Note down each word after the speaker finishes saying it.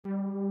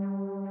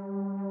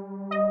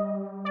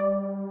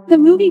The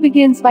movie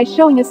begins by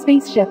showing a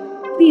spaceship.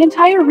 The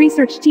entire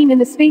research team in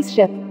the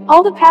spaceship,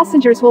 all the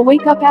passengers will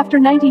wake up after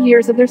 90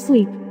 years of their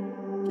sleep.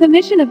 The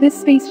mission of this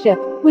spaceship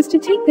was to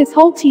take this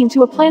whole team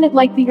to a planet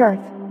like the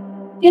Earth,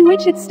 in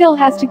which it still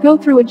has to go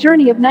through a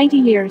journey of 90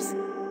 years.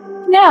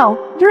 Now,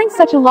 during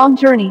such a long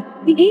journey,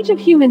 the age of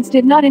humans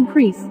did not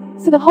increase,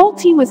 so the whole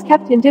team was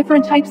kept in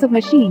different types of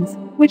machines,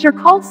 which are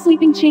called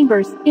sleeping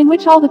chambers, in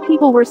which all the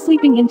people were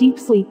sleeping in deep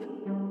sleep.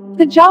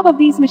 The job of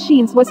these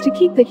machines was to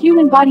keep the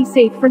human body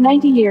safe for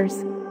 90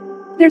 years.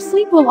 Their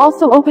sleep will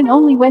also open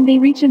only when they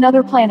reach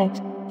another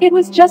planet. It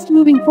was just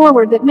moving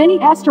forward that many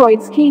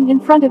asteroids came in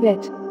front of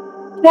it.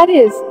 That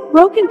is,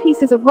 broken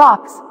pieces of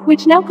rocks,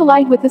 which now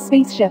collide with the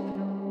spaceship.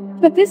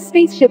 But this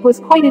spaceship was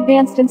quite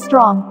advanced and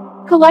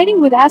strong. Colliding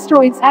with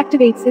asteroids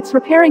activates its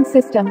repairing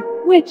system,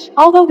 which,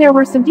 although there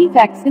were some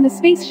defects in the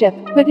spaceship,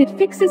 but it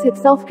fixes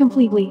itself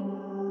completely.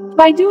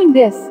 By doing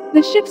this,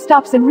 the ship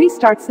stops and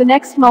restarts the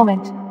next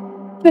moment.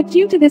 But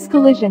due to this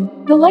collision,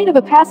 the light of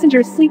a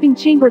passenger's sleeping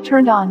chamber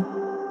turned on.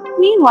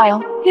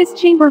 Meanwhile, his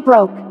chamber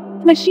broke.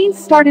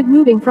 Machines started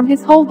moving from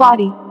his whole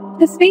body.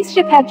 The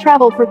spaceship had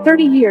traveled for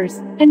 30 years,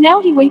 and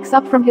now he wakes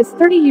up from his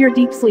 30-year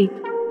deep sleep.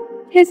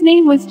 His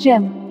name was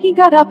Jim. He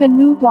got up and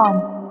moved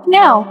on.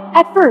 Now,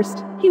 at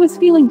first, he was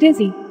feeling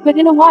dizzy, but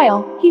in a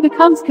while, he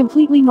becomes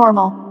completely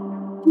normal.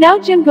 Now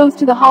Jim goes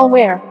to the hall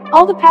where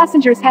all the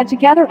passengers had to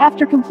gather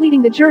after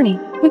completing the journey,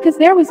 because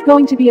there was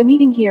going to be a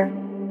meeting here.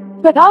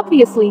 But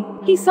obviously,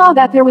 he saw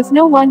that there was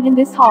no one in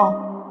this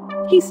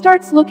hall. He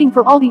starts looking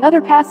for all the other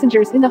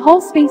passengers in the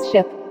whole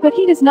spaceship, but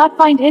he does not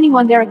find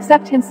anyone there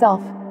except himself.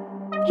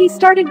 He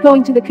started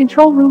going to the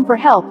control room for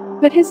help,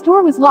 but his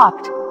door was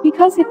locked,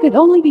 because it could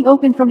only be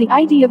opened from the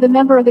ID of the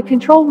member of the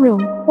control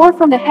room, or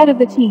from the head of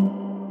the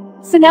team.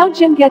 So now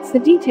Jim gets the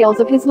details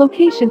of his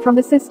location from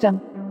the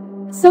system,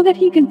 so that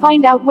he can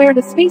find out where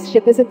the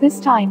spaceship is at this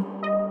time.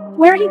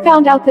 Where he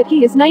found out that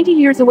he is 90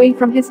 years away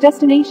from his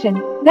destination,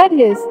 that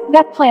is,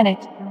 that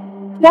planet.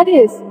 That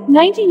is,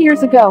 90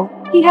 years ago,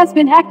 he has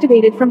been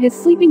activated from his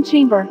sleeping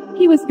chamber.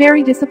 He was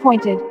very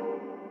disappointed.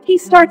 He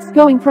starts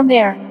going from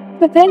there,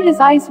 but then his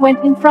eyes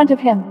went in front of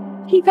him.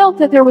 He felt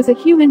that there was a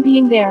human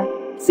being there.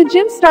 So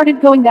Jim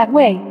started going that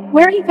way,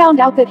 where he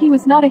found out that he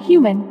was not a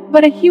human,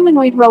 but a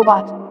humanoid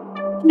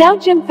robot. Now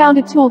Jim found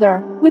a tool there,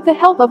 with the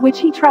help of which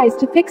he tries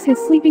to fix his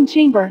sleeping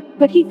chamber,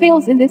 but he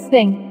fails in this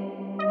thing.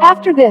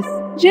 After this,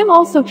 Jim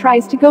also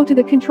tries to go to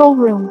the control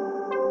room.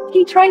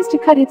 He tries to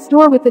cut its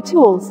door with the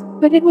tools,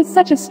 but it was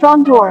such a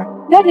strong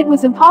door, that it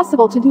was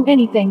impossible to do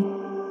anything.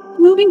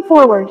 Moving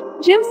forward,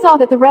 Jim saw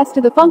that the rest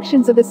of the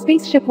functions of the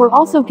spaceship were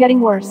also getting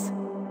worse.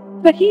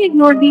 But he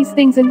ignored these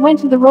things and went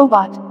to the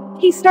robot.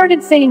 He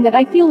started saying that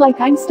I feel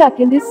like I'm stuck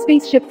in this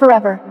spaceship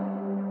forever.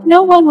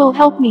 No one will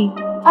help me.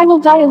 I will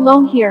die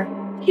alone here.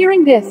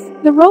 Hearing this,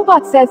 the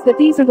robot says that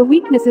these are the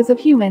weaknesses of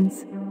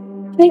humans.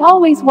 They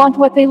always want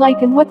what they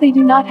like and what they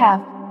do not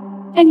have.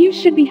 And you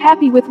should be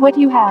happy with what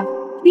you have.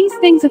 These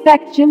things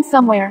affect Jim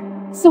somewhere.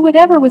 So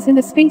whatever was in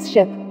the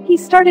spaceship, he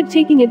started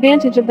taking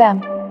advantage of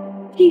them.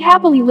 He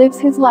happily lives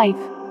his life.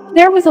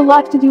 There was a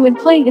lot to do and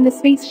play in the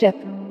spaceship.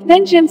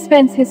 Then Jim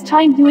spends his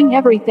time doing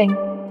everything.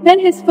 Then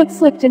his foot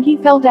slipped and he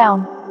fell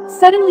down.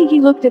 Suddenly he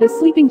looked at a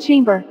sleeping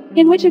chamber,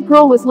 in which a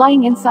girl was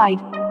lying inside.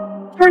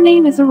 Her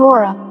name is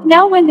Aurora.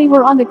 Now when they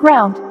were on the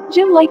ground,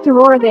 Jim liked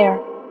Aurora there.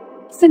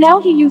 So now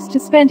he used to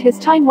spend his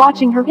time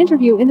watching her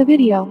interview in the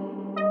video.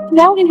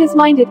 Now in his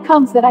mind it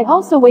comes that I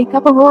also wake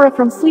up Aurora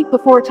from sleep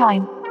before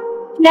time.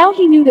 Now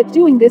he knew that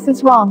doing this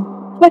is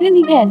wrong. But in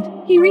the end,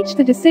 he reached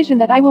the decision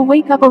that I will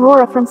wake up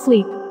Aurora from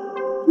sleep.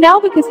 Now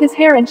because his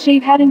hair and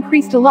shave had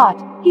increased a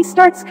lot, he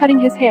starts cutting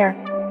his hair.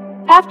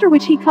 After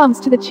which he comes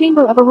to the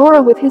chamber of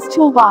Aurora with his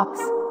toolbox.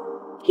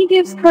 He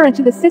gives current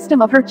to the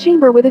system of her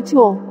chamber with a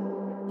tool.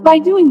 By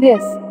doing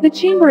this, the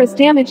chamber is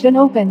damaged and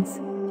opens.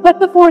 But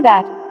before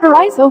that, her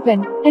eyes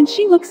open, and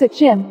she looks at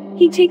Jim.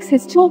 He takes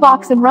his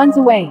toolbox and runs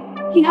away.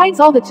 He hides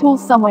all the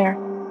tools somewhere,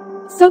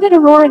 so that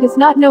Aurora does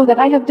not know that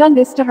I have done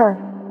this to her.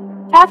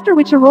 After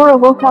which Aurora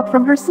woke up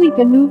from her sleep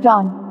and moved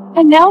on.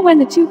 And now when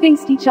the two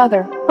faced each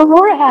other,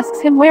 Aurora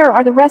asks him where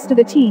are the rest of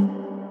the team.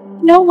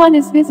 No one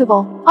is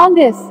visible. On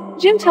this,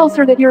 Jim tells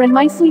her that you're in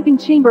my sleeping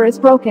chamber is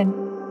broken.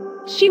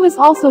 She was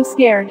also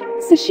scared,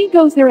 so she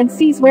goes there and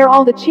sees where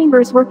all the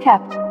chambers were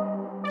kept.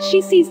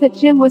 She sees that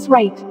Jim was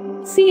right.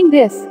 Seeing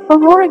this,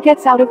 Aurora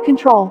gets out of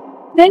control.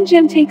 Then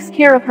Jim takes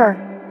care of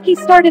her. He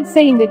started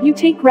saying that you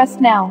take rest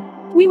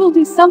now. We will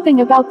do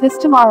something about this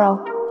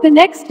tomorrow. The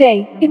next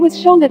day, it was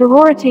shown that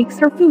Aurora takes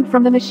her food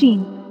from the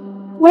machine,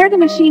 where the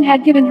machine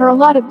had given her a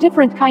lot of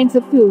different kinds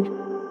of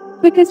food.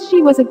 Because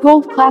she was a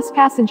gold-class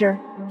passenger,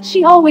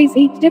 she always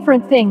ate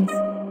different things.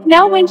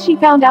 Now when she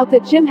found out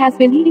that Jim has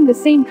been eating the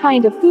same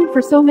kind of food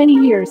for so many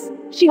years,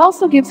 she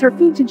also gives her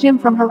food to Jim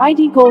from her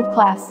ID gold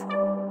class.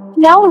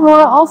 Now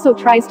Aurora also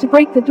tries to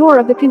break the door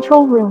of the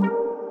control room.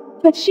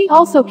 But she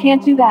also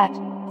can't do that.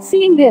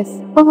 Seeing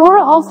this,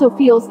 Aurora also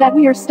feels that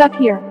we are stuck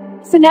here.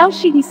 So now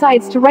she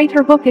decides to write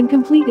her book and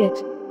complete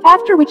it.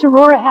 After which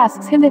Aurora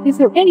asks him that is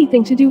there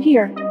anything to do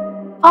here.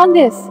 On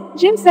this,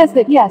 Jim says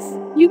that yes,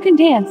 you can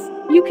dance,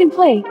 You can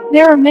play,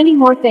 there are many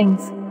more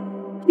things.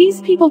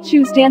 These people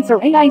choose dance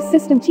or AI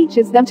system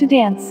teaches them to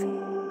dance,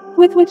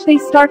 with which they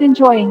start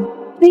enjoying.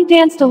 They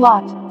danced a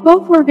lot.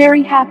 Both were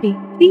very happy.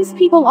 These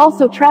people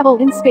also travel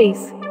in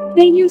space.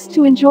 They used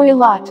to enjoy a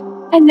lot.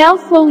 And now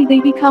slowly they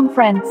become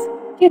friends.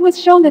 It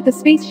was shown that the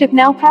spaceship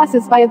now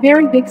passes by a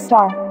very big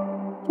star,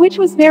 which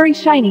was very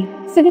shiny,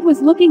 so it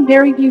was looking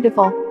very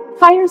beautiful.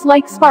 Fires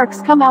like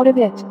sparks come out of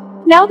it.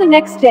 Now the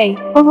next day,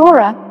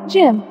 Aurora,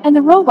 Jim, and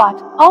the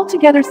robot, all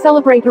together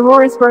celebrate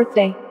Aurora's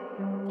birthday.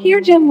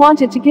 Here Jim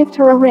wanted to gift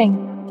her a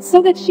ring,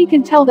 so that she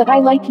can tell that I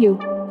like you.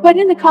 But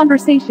in the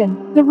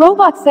conversation, the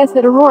robot says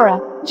that Aurora,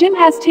 Jim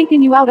has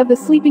taken you out of the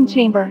sleeping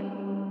chamber.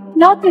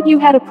 Not that you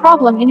had a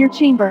problem in your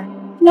chamber.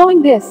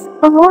 Knowing this,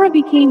 Aurora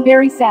became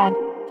very sad.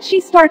 She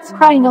starts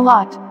crying a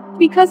lot,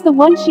 because the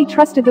one she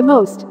trusted the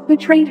most,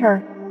 betrayed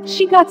her.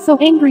 She got so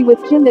angry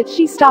with Jim that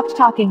she stopped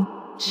talking.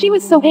 She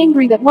was so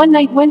angry that one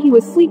night when he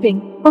was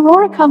sleeping,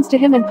 Aurora comes to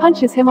him and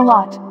punches him a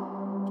lot.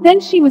 Then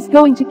she was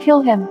going to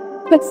kill him,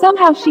 but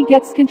somehow she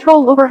gets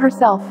control over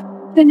herself.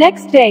 The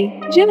next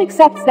day, Jim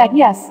accepts that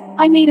yes,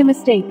 I made a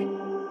mistake.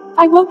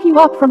 I woke you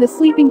up from the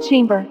sleeping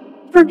chamber.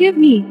 Forgive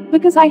me,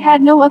 because I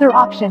had no other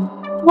option.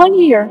 1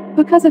 year,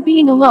 because of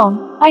being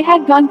alone, I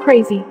had gone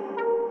crazy.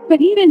 But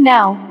even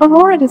now,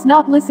 Aurora does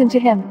not listen to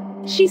him.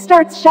 She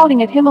starts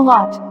shouting at him a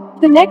lot.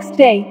 The next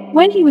day,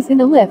 when he was in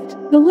the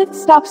lift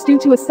stops due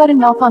to a sudden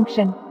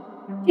malfunction.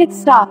 It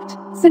stopped,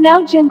 so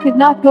now Jim could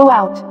not go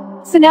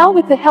out. So now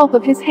with the help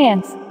of his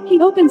hands,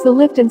 he opens the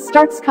lift and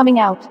starts coming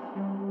out.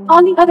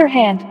 On the other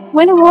hand,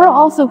 when Aurora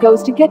also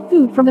goes to get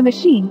food from the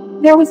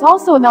machine, there was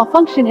also a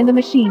malfunction in the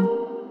machine,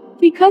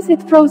 because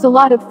it throws a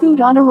lot of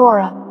food on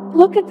Aurora.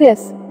 Look at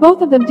this,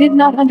 both of them did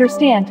not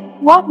understand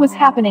what was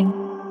happening.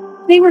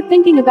 They were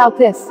thinking about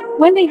this,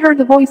 when they heard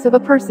the voice of a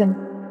person.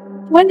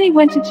 When they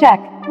went to check,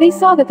 they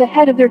saw that the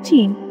head of their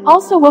team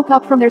also woke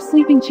up from their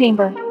sleeping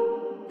chamber.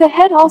 The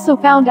head also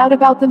found out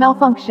about the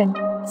malfunction.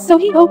 So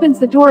he opens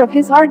the door of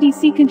his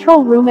RDC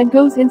control room and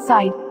goes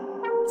inside,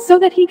 so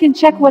that he can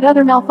check what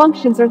other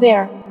malfunctions are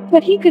there.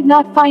 But he could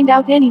not find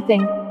out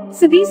anything.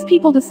 So these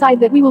people decide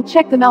that we will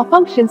check the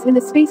malfunctions in the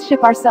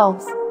spaceship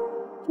ourselves.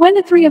 When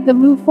the three of them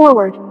move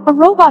forward, a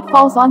robot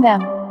falls on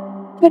them.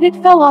 But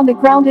it fell on the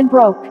ground and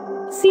broke.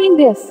 Seeing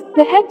this,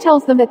 the head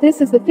tells them that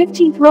this is the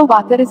 15th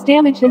robot that is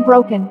damaged and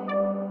broken.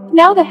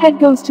 Now the head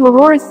goes to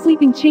Aurora's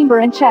sleeping chamber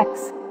and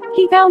checks.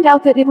 He found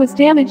out that it was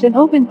damaged and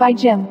opened by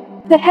Jim.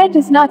 The head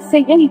does not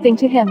say anything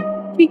to him,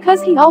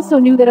 because he also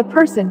knew that a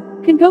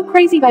person can go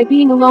crazy by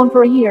being alone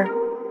for a year.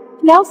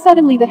 Now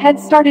suddenly the head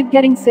started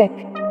getting sick.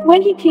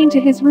 When he came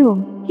to his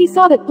room, he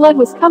saw that blood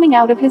was coming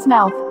out of his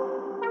mouth.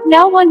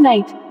 Now one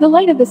night, the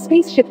light of the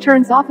spaceship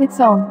turns off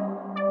its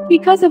own,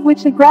 because of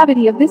which the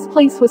gravity of this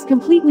place was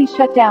completely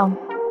shut down.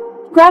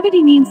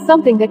 Gravity means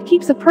something that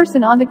keeps a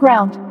person on the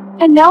ground.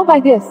 And now by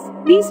this,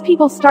 these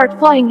people start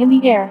flying in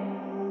the air.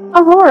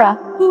 Aurora,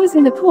 who was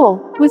in the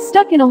pool, was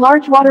stuck in a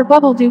large water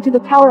bubble due to the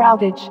power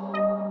outage.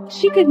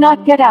 She could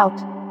not get out,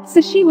 so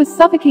she was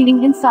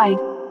suffocating inside.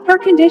 Her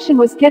condition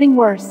was getting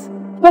worse.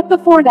 But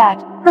before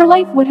that, her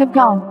life would have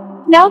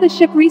gone. Now the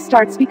ship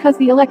restarts because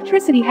the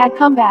electricity had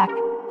come back.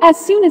 As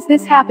soon as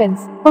this happens,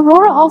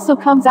 Aurora also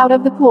comes out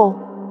of the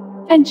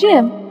pool. And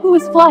Jim, who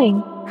was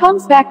flying,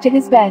 comes back to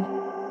his bed.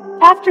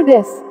 After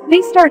this,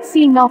 they start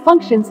seeing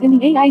malfunctions in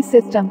the AI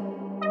system.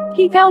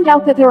 He found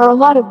out that there are a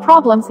lot of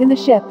problems in the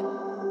ship.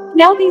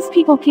 Now these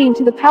people came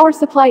to the power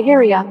supply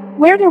area,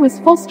 where there was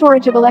full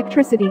storage of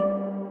electricity.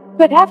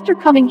 But after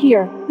coming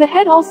here, the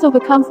head also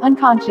becomes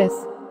unconscious.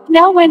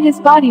 Now when his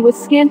body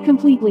was scanned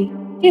completely,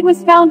 it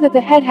was found that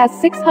the head has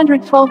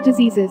 612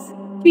 diseases,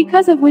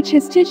 because of which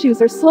his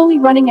tissues are slowly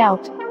running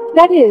out.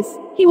 That is,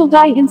 he will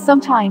die in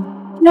some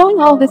time. Knowing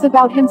all this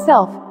about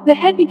himself, the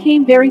head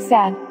became very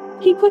sad.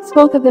 He puts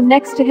both of them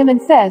next to him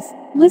and says,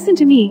 "Listen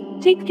to me,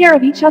 take care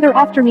of each other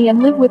after me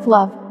and live with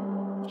love."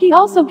 He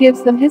also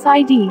gives them his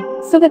ID,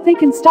 so that they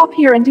can stop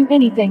here and do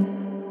anything.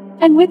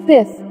 And with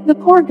this, the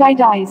poor guy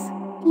dies.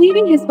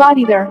 Leaving his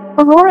body there,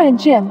 Aurora and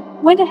Jim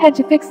went ahead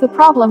to fix the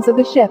problems of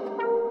the ship.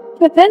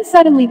 But then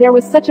suddenly there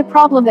was such a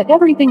problem that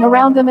everything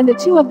around them and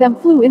the two of them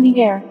flew in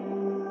the air.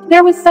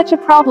 There was such a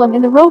problem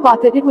in the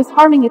robot that it was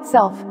harming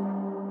itself.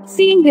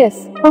 Seeing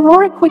this,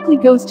 Aurora quickly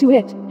goes to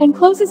it, and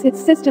closes its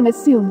system as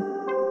soon.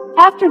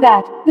 After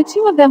that, the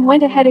two of them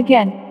went ahead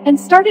again, and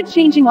started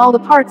changing all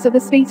the parts of the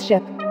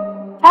spaceship.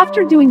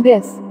 After doing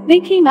this, they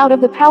came out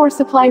of the power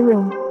supply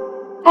room.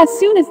 As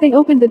soon as they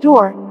opened the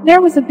door,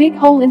 there was a big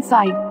hole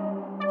inside,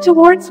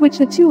 towards which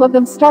the two of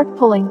them start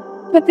pulling.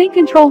 But they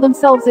control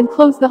themselves and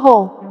close the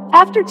hole.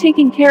 After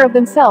taking care of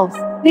themselves,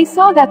 they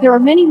saw that there are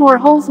many more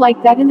holes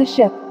like that in the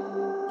ship.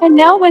 And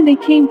now when they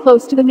came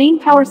close to the main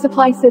power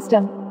supply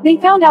system, they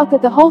found out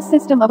that the whole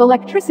system of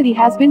electricity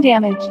has been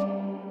damaged.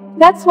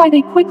 That's why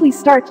they quickly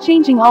start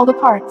changing all the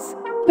parts.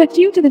 But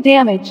due to the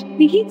damage,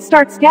 the heat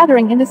starts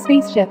gathering in the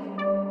spaceship.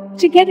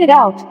 To get it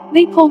out,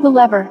 they pull the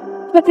lever.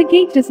 But the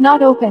gate does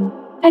not open.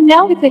 And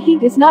now if the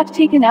heat is not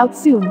taken out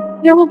soon,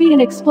 there will be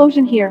an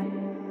explosion here.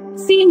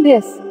 Seeing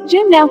this,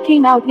 Jim now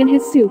came out in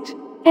his suit.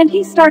 And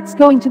he starts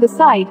going to the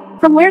side,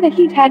 from where the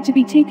heat had to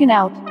be taken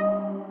out.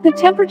 The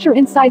temperature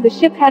inside the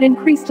ship had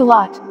increased a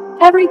lot.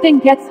 Everything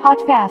gets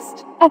hot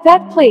fast. At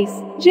that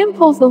place, Jim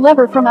pulls the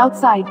lever from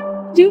outside,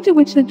 due to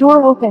which the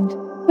door opened.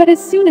 But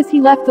as soon as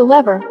he left the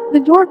lever, the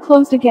door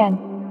closed again.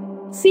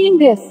 Seeing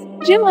this,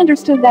 Jim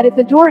understood that if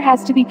the door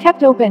has to be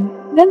kept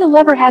open, then the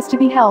lever has to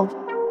be held.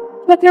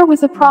 But there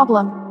was a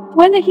problem.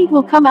 When the heat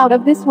will come out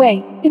of this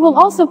way, it will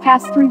also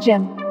pass through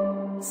Jim.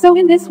 So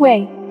in this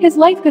way, his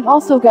life could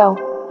also go.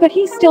 But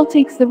he still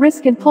takes the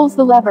risk and pulls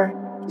the lever,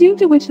 due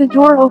to which the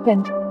door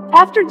opened.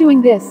 After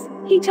doing this,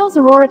 he tells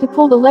Aurora to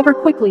pull the lever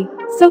quickly,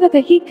 so that the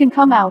heat can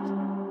come out.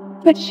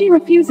 But she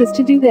refuses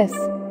to do this,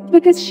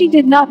 because she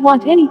did not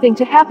want anything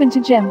to happen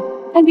to Jim,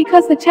 and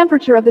because the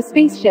temperature of the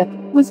spaceship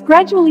was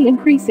gradually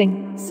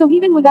increasing, so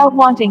even without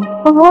wanting,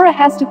 Aurora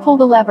has to pull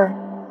the lever.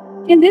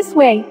 In this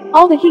way,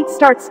 all the heat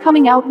starts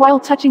coming out while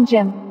touching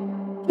Jim.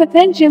 But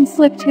then Jim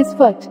slipped his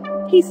foot.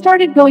 He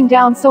started going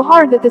down so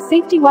hard that the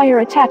safety wire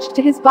attached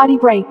to his body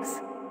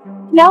breaks.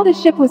 Now the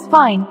ship was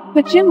fine,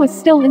 but Jim was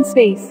still in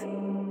space.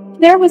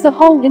 There was a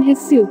hole in his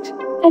suit,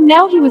 and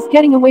now he was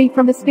getting away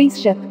from the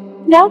spaceship.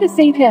 Now to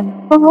save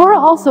him, Aurora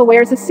also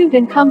wears a suit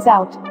and comes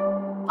out.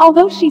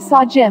 Although she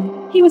saw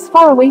Jim, he was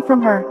far away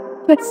from her.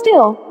 But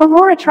still,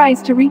 Aurora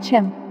tries to reach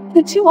him.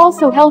 The two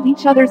also held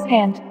each other's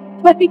hand.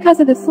 But because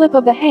of the slip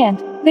of the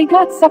hand, they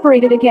got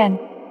separated again.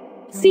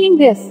 Seeing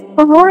this,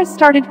 Aurora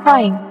started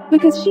crying,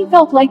 because she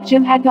felt like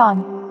Jim had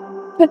gone.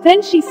 But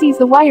then she sees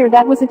the wire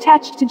that was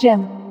attached to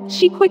Jim.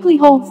 She quickly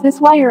holds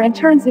this wire and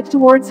turns it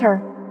towards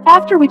her.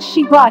 After which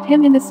she brought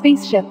him in the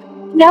spaceship.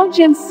 Now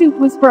Jim's suit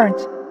was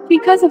burnt.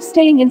 Because of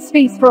staying in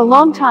space for a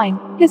long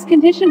time, his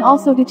condition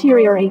also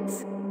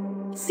deteriorates.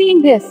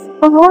 Seeing this,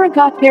 Aurora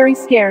got very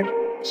scared.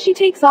 She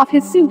takes off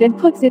his suit and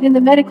puts it in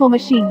the medical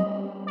machine.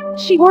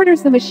 She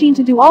orders the machine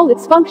to do all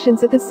its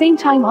functions at the same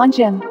time on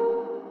Jim.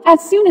 As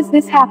soon as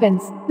this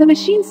happens, the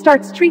machine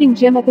starts treating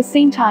Jim at the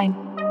same time.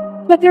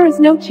 But there is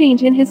no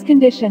change in his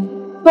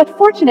condition. But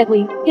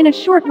fortunately, in a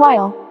short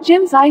while,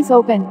 Jim's eyes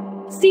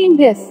open. Seeing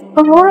this,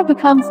 Aurora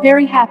becomes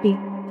very happy.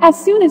 As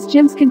soon as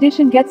Jim's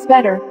condition gets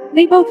better,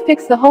 they both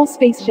fix the whole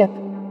spaceship.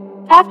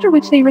 After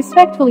which they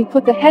respectfully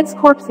put the head's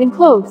corpse in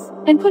clothes,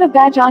 and put a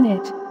badge on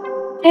it.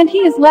 And he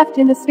is left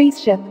in the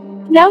spaceship.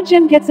 Now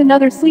Jim gets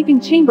another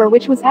sleeping chamber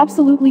which was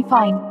absolutely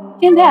fine.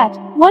 In that,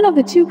 one of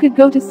the two could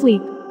go to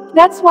sleep.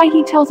 That's why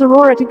he tells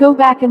Aurora to go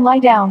back and lie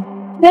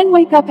down. Then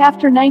wake up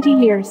after 90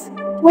 years.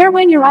 Where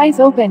when your eyes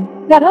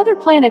open, that other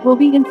planet will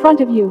be in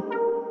front of you.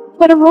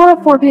 But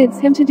Aurora forbids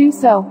him to do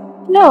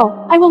so.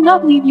 No, I will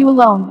not leave you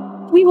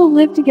alone. We will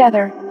live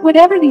together.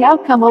 Whatever the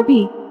outcome will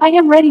be, I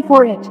am ready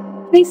for it.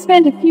 They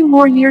spend a few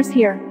more years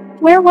here.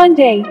 Where one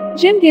day,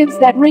 Jim gives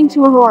that ring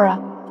to Aurora,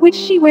 which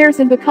she wears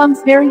and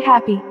becomes very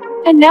happy.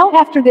 And now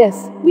after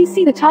this, we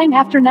see the time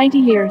after 90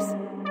 years.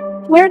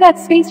 Where that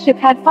spaceship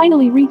had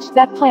finally reached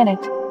that planet.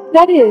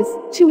 That is,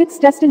 to its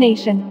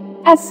destination.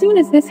 As soon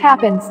as this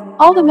happens,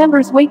 all the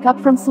members wake up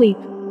from sleep.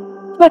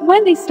 But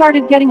when they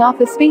started getting off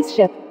the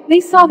spaceship, they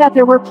saw that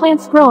there were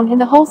plants grown in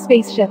the whole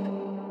spaceship,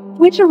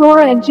 which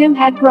Aurora and Jim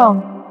had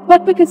grown.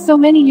 But because so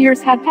many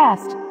years had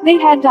passed, they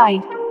had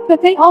died.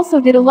 But they also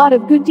did a lot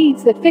of good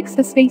deeds that fixed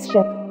the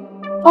spaceship.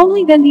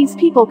 Only then these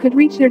people could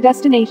reach their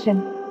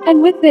destination.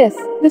 And with this,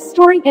 the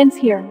story ends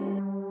here.